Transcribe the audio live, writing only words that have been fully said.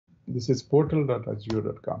this is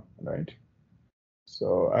portal.azure.com, right?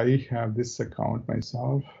 So I have this account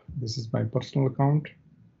myself. This is my personal account.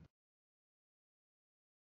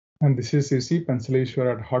 And this is, you see,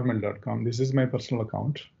 pencilishwar@hotmail.com. This is my personal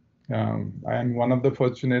account. I am one of the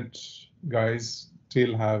fortunate guys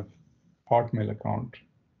still have Hotmail account,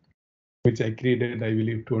 which I created, I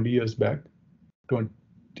believe, 20 years back. 20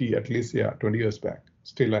 at least, yeah, 20 years back.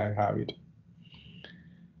 Still, I have it.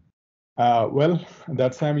 Well,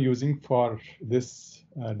 that's what I'm using for this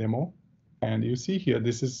demo. And you see here,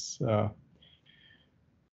 this is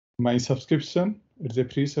my subscription. It's a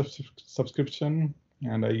free subscription.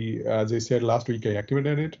 And as I said last week, I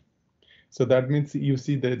activated it. So that means you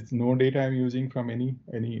see there's no data I'm using from any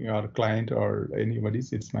client or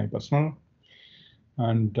anybody's. It's my personal.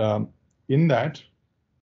 And in that,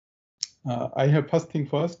 I have first thing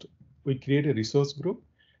first, we create a resource group.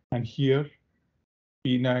 And here,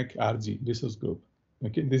 PNAC RG resource group.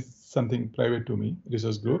 Okay, this is something private to me,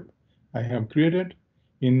 resource group. I have created.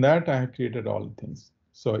 In that, I have created all the things.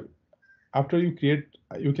 So after you create,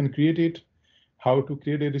 you can create it. How to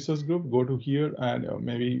create a resource group, go to here and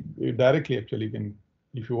maybe directly actually you can,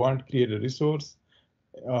 if you want, create a resource,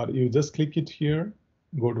 or you just click it here,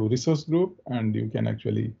 go to resource group, and you can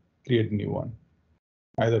actually create a new one.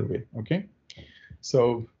 Either way, okay?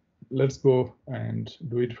 So let's go and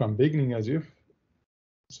do it from beginning as if.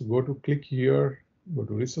 So go to click here, go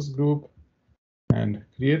to resource group, and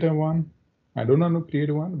create a one. I don't want to create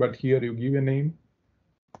one, but here you give a name,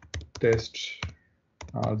 test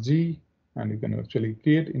RG. And you can actually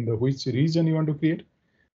create in the which region you want to create.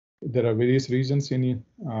 There are various regions in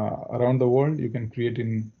around the world. You can create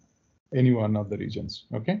in any one of the regions.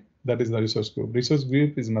 Okay, that is the resource group. Resource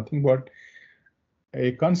group is nothing but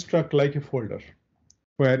a construct like a folder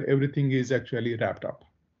where everything is actually wrapped up.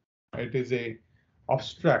 It is a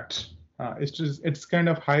abstract. It's kind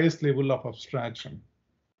of highest level of abstraction.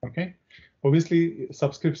 Okay, obviously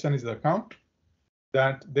subscription is the account.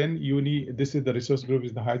 That then you need, this is the resource group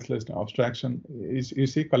is the highest level of abstraction,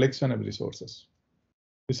 is a collection of resources.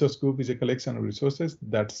 Resource group is a collection of resources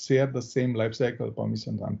that share the same lifecycle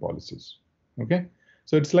permissions and policies. Okay,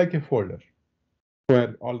 so it's like a folder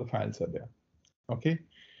where all the files are there. Okay,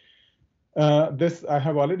 this I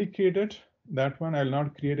have already created. That one I'll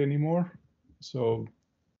not create anymore. So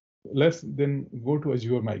let's then go to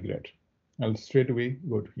Azure Migrate. I'll straight away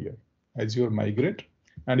go to here, Azure Migrate.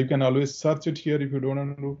 And you can always search it here if you don't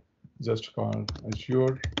want to. Just call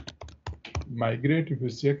Azure Migrate. If you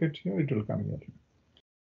check it here, it will come here.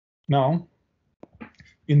 Now,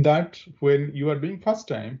 in that, when you are doing first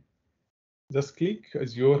time, just click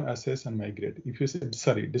Azure Access and Migrate. If you say,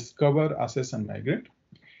 sorry, Discover, Access and Migrate,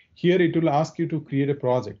 here it will ask you to create a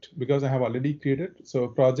project because I have already created. So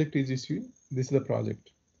project is issue. This is the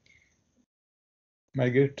project.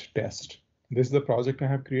 Migrate test. This is the project I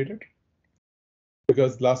have created.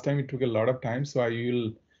 Because last time it took a lot of time, so I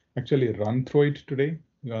will actually run through it today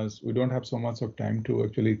because we don't have so much of time to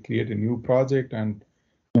actually create a new project and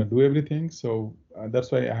do everything. So that's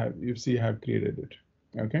why I have, you see, I have created it.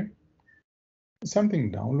 Okay.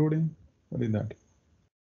 Something downloading. What is that?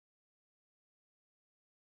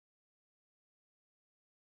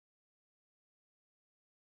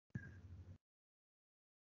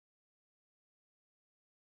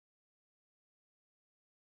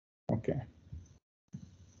 Okay.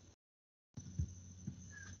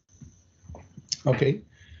 Okay.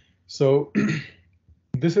 So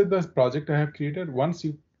this is the project I have created. Once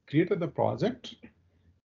you created the project,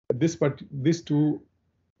 this two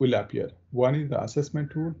will appear. One is the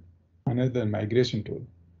assessment tool, another the migration tool.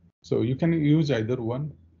 So you can use either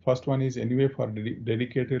one. First one is anyway for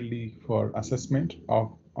dedicatedly for assessment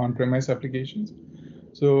of on-premise applications.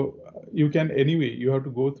 So you can anyway, you have to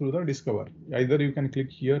go through the discover. Either you can click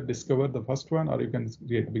here, discover the first one, or you can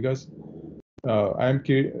create, because I am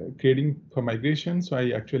creating for migration. So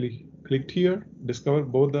I actually clicked here, discover,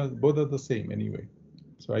 both are the same anyway.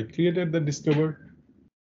 So I created the discover,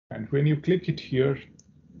 and when you click it here,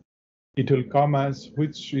 it will come as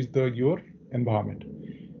which is your environment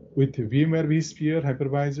with VMware vSphere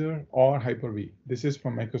hypervisor or Hyper-V. This is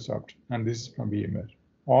from Microsoft and this is from VMware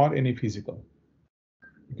or any physical.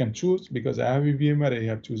 You can choose, because I have a VMware, I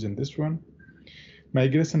have chosen this one.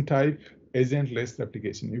 Migration type, agent-less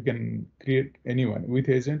application. You can create anyone with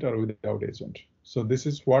agent or without agent. So this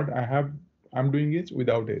is what I have. I'm doing it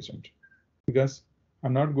without agent because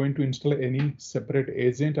I'm not going to install any separate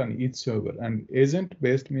agent on each server. And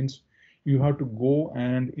agent-based means you have to go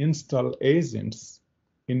and install agents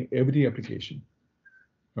in every application,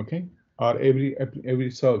 okay, or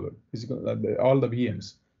every server, physical, all the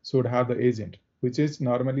VMs should have the agent, which is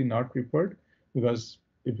normally not preferred because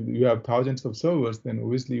if you have thousands of servers, then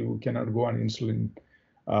obviously you cannot go and install in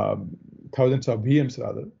thousands of VMs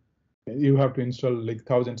rather. You have to install like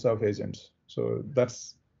thousands of agents. So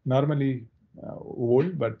that's normally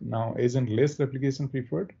old, but now agent-less replication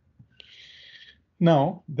preferred.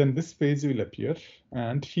 Now, then this page will appear,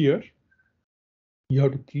 and here you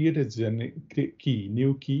have to create a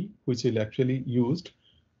new key, which will actually used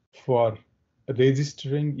for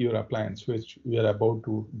registering your appliance, which we are about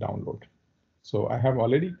to download. So I have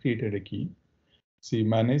already created a key. See,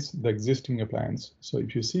 manage the existing appliance. So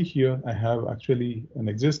if you see here, I have actually an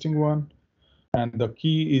existing one, and the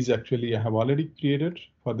key is actually I have already created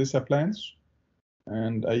for this appliance,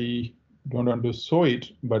 and I don't want to show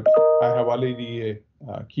it, but I have already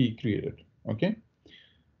a key created. Okay,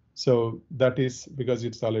 so that is because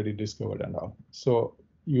it's already discovered and all. So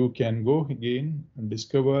you can go again and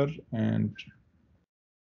discover and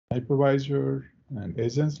hypervisor and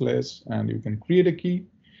agents-less, and you can create a key.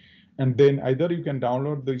 And then either you can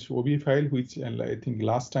download this OB file, which I think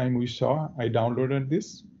last time we saw, I downloaded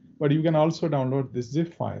this, but you can also download this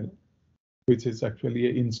zip file, which is actually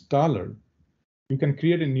an installer. You can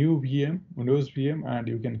create a new VM, Windows VM, and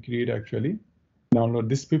you can create actually download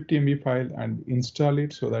this 50 MB file and install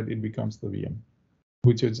it so that it becomes the VM,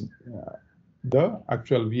 which is the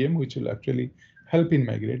actual VM, which will actually help in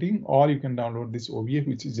migrating, or you can download this OVA,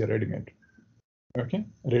 which is a ready-made. Okay,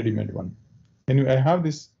 ready-made one. Anyway, I have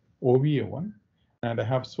this OVA one, and I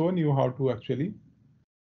have shown you how to actually,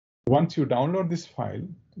 once you download this file,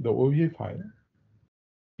 the OVA file,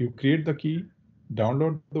 you create the key,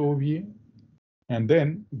 download the OVA, and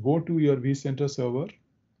then go to your vCenter server,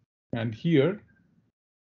 and here,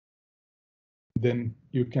 then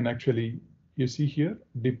you can actually, you see here,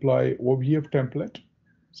 deploy OVF template.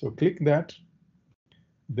 So click that,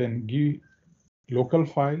 then give local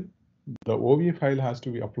file. The OVA file has to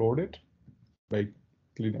be uploaded by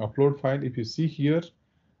clicking upload file. If you see here,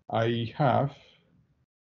 I have,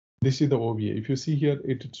 this is the OVA. If you see here,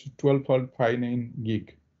 it's 12.59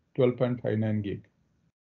 gig, 12.59 gig.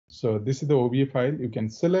 So this is the OVA file. You can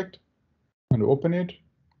select and open it.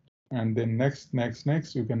 And then next,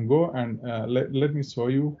 you can go and let me show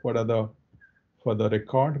you what are the, for the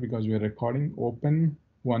record, because we are recording, open.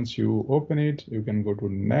 Once you open it, you can go to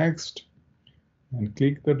next and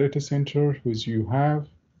click the data center, which you have,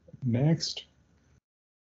 next.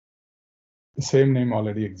 The same name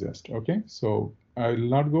already exists. Okay, so I will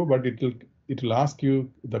not go, but it'll ask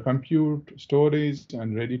you the compute, storage,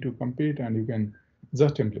 and ready to compete, and you can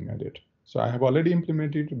just implement it. So I have already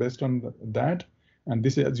implemented based on that, and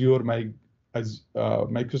this is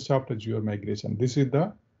Microsoft Azure migration. This is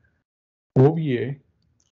the OVA,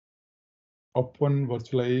 Open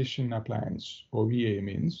Virtualization Appliance. OVA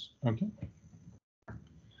means, okay,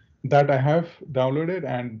 that I have downloaded,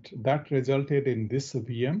 and that resulted in this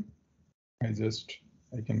VM.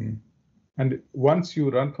 And once you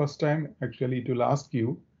run first time, actually it will ask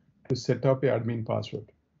you to set up a admin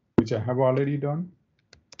password, which I have already done.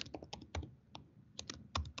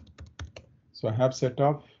 So I have set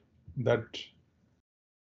up that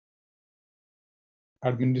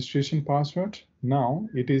administration password. Now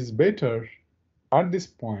it is better at this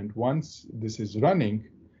point, once this is running,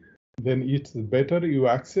 then it's better you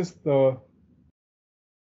access the,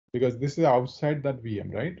 because this is outside that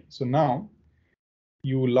VM, right? So now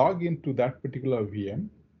you log into that particular VM.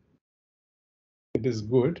 It is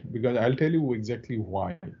good because I'll tell you exactly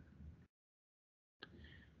why.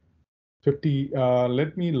 50,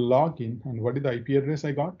 let me log in, and what is the IP address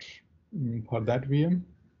I got for that VM?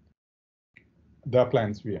 The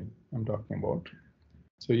appliance VM I'm talking about.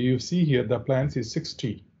 So you see here the appliance is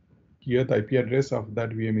 60. Here the IP address of that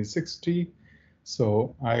VM is 60.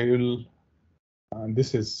 So I will,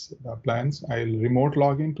 this is the appliance. I'll remote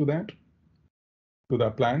log into that, to the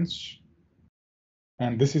appliance.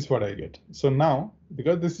 And this is what I get. So now,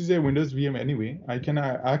 because this is a Windows VM anyway, I can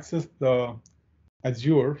access the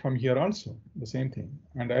Azure from here also, the same thing.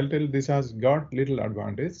 And I'll tell you this has got little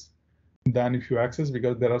advantage than if you access,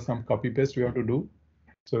 because there are some copy paste we have to do.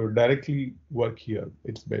 So directly work here,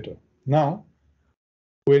 it's better. Now,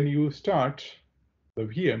 when you start the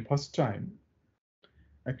VM first time,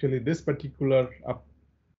 actually this particular,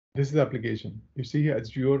 this is the application. You see here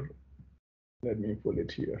Azure, let me pull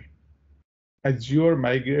it here. Azure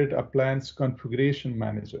Migrate Appliance Configuration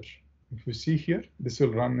Manager. If you see here, this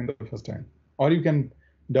will run in the first time. Or you can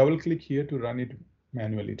double click here to run it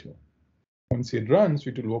manually too. Once it runs,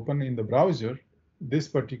 it will open in the browser this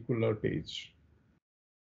particular page.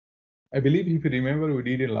 I believe if you remember, we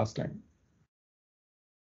did it last time.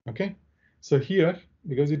 Okay, so here,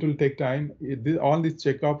 because it will take time, all this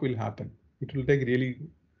checkup will happen. It will take really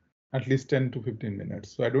at least 10 to 15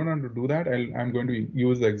 minutes. So I don't want to do that. I'm going to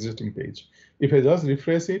use the existing page. If I just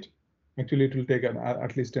refresh it, actually it will take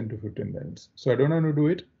at least 10 to 15 minutes. So I don't want to do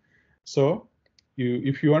it. So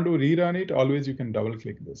if you want to rerun it, always you can double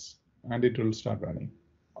click this and it will start running.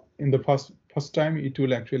 In the first time, it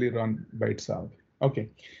will actually run by itself. Okay,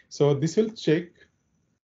 so this will check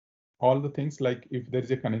all the things like if there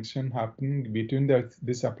is a connection happening between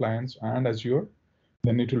this appliance and Azure,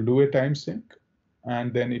 then it will do a time sync,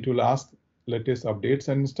 and then it will ask latest updates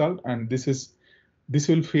are installed, and this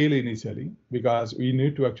will fail initially because we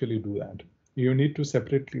need to actually do that. You need to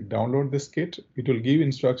separately download this kit. It will give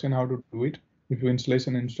instruction how to do it. If you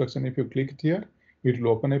installation instruction, if you click it here, it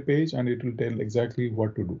will open a page and it will tell exactly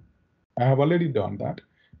what to do. I have already done that,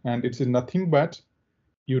 and it is nothing but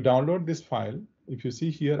you download this file. If you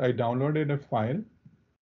see here, I downloaded a file,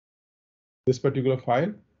 this particular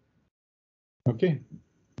file, okay,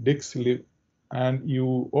 dixlib, and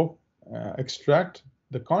you extract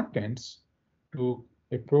the contents to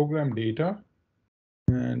a program data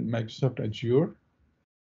and Microsoft Azure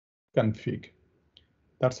config.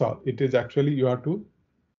 That's all. It is actually, you have to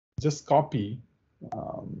just copy.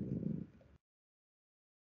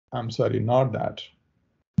 I'm sorry, not that.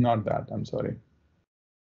 I'm sorry.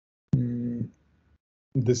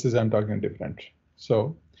 This is, I'm talking different.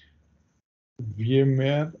 So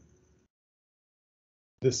VMware,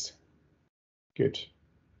 this kit.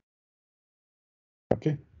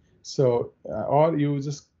 Okay, so or you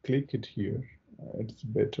just click it here. It's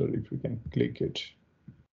better if you can click it.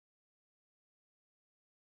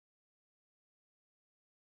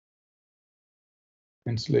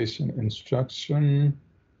 Installation instruction.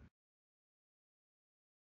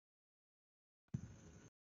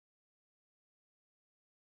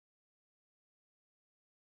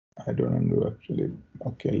 I don't know actually.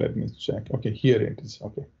 Okay, let me check. Okay, here it is.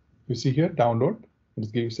 Okay, you see here, download.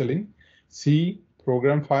 It gives a link. C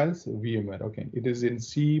program files VMware. Okay, it is in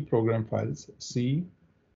C program files. C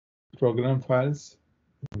program files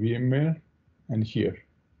VMware, and here,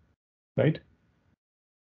 right?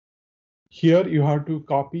 Here you have to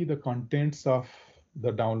copy the contents of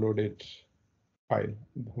the downloaded file.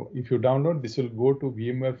 If you download, this will go to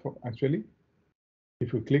VMware actually.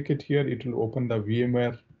 If you click it here, it will open the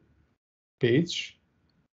VMware page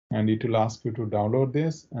and it will ask you to download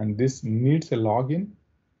this, and this needs a login,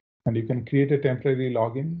 and you can create a temporary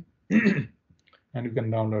login and you can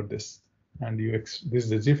download this, and this is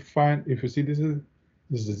the zip file. If you see, this is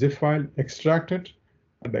the zip file, extract it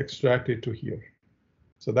and extract it to here.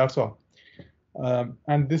 So that's all.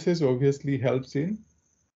 And this is obviously helps in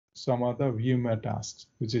some other VMware tasks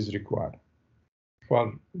which is required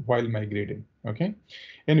for while migrating. Okay,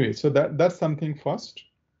 anyway, so that's something first.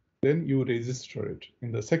 Then you register it.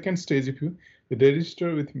 In the second stage, if you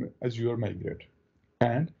register with Azure Migrate,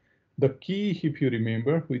 and the key, if you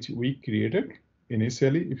remember, which we created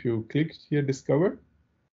initially, if you click here, discover,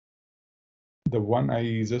 the one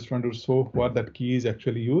I just want to show what that key is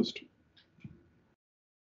actually used.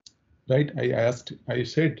 Right, I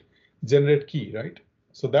said generate key, right?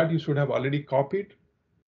 So that you should have already copied.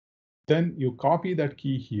 Then you copy that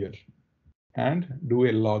key here and do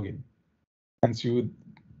a login. Once you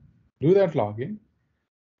do that login,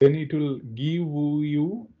 then it will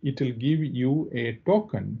give you a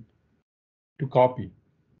token to copy.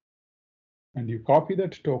 And you copy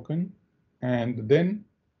that token, and then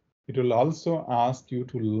it will also ask you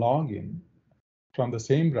to log in from the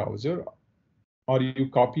same browser, or you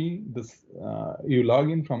copy this, you log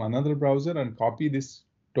in from another browser and copy this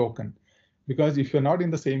token. Because if you're not in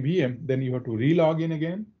the same VM, then you have to re-log in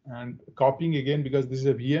again and copying again, because this is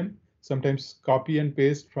a VM. Sometimes copy and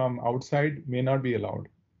paste from outside may not be allowed.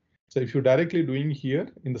 So if you're directly doing here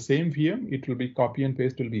in the same VM, it will be copy and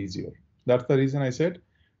paste will be easier. That's the reason I said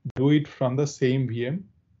do it from the same VM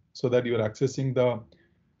so that you're accessing the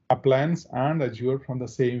appliance and Azure from the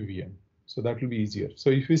same VM. So that will be easier. So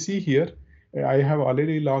if you see here, I have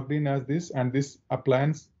already logged in as this, and this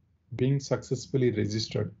appliance being successfully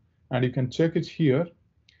registered. And you can check it here,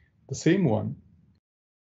 the same one,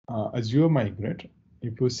 Azure Migrate.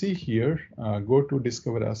 If you see here, go to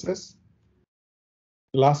Discover Access.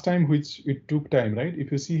 Last time, which it took time, right?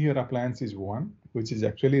 If you see here, appliance is 1, which is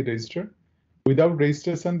actually registered. Without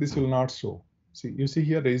registration, this will not show. See, you see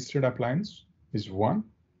here, registered appliance is 1.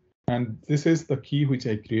 And this is the key which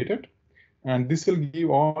I created. And this will give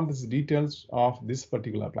all these details of this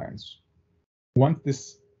particular appliance. Once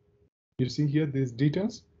this, you see here, these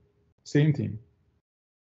details, same thing.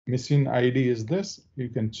 Machine ID is this. You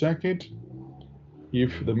can check it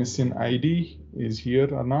if the machine ID is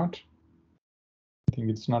here or not. I think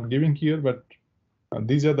it's not giving here, but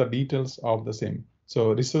these are the details of the same.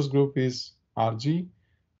 So resource group is RG,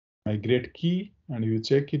 migrate key, and you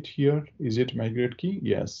check it here. Is it migrate key?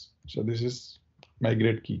 Yes. So this is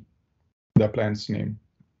migrate key, the appliance name.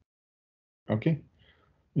 Okay.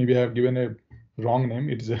 Maybe I have given a wrong name.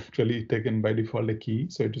 It is actually taken by default a key.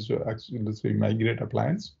 So it is actually, let's say, migrate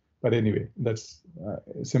appliance. But anyway, that's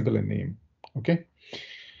simple a name. Okay.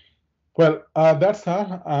 Well, that's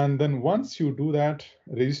all. And then once you do that,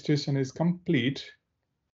 registration is complete,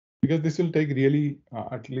 because this will take really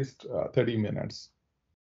at least 30 minutes.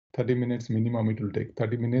 30 minutes minimum it will take.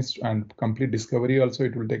 30 minutes, and complete discovery also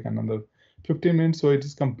it will take another 15 minutes. So it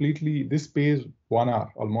is completely, this page 1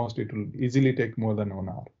 hour almost. It will easily take more than 1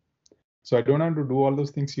 hour. So I don't have to do all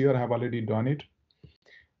those things here. I have already done it.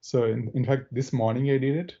 So in fact, this morning I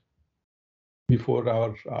did it before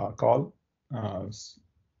our call,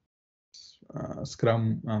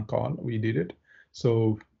 Scrum call. We did it.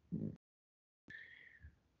 So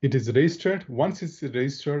it is registered. Once it's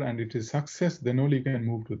registered and it is success, then only you can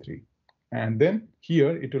move to 3. And then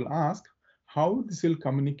here it will ask how this will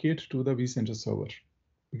communicate to the vCenter server,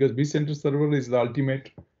 because vCenter server is the ultimate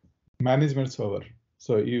management server.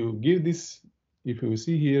 So you give this, if you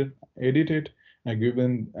see here, edit it, I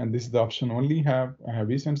given, and this is the option only have, I have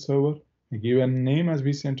vCenter server, I give a name as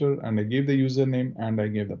vCenter, and I give the username, and I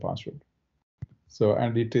give the password. So,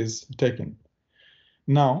 and it is taken.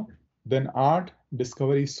 Now, then add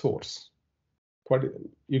discovery source. What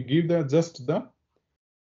you give the just the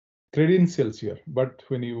credentials here, but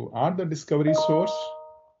when you add the discovery source,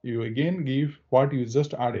 you again give what you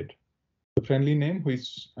just added, the friendly name,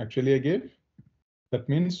 which actually I gave. That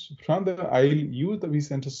means from the, I'll use the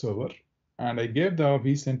vCenter server, and I gave the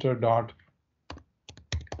vCenter dot,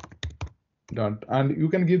 and you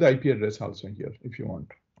can give the IP address also here if you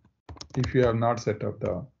want, if you have not set up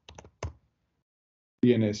the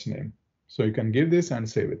DNS name. So you can give this and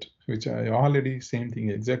save it, which I already, same thing,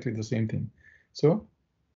 exactly the same thing. So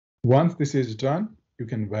once this is done, you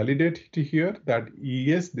can validate it here that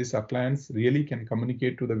yes, this appliance really can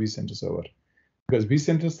communicate to the vCenter server, because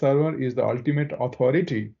vCenter server is the ultimate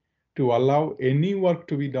authority to allow any work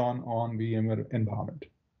to be done on VMware environment.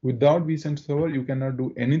 Without vCenter server, you cannot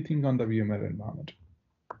do anything on the VMware environment.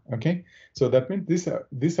 Okay, so that means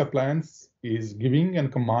this appliance is giving a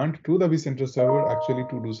command to the vCenter server actually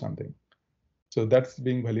to do something. So that's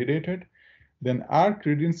being validated. Then add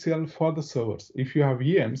credential for the servers. If you have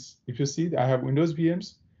VMs, if you see, I have Windows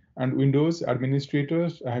VMs and Windows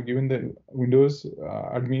administrators. I have given the Windows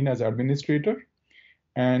admin as administrator,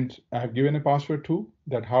 and I have given a password too,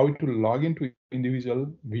 that how it will log into individual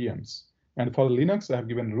VMs. And for Linux, I have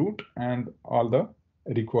given root and all the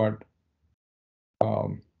required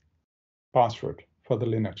password for the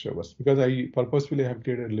Linux servers, because I purposefully have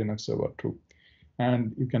created a Linux server too.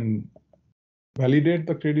 And you can validate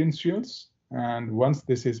the credentials. And once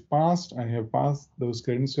this is passed, I have passed those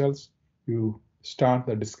credentials, you start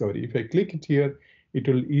the discovery. If I click it here, it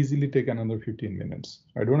will easily take another 15 minutes.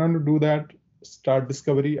 I don't want to do that. Start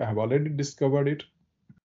discovery. I have already discovered it.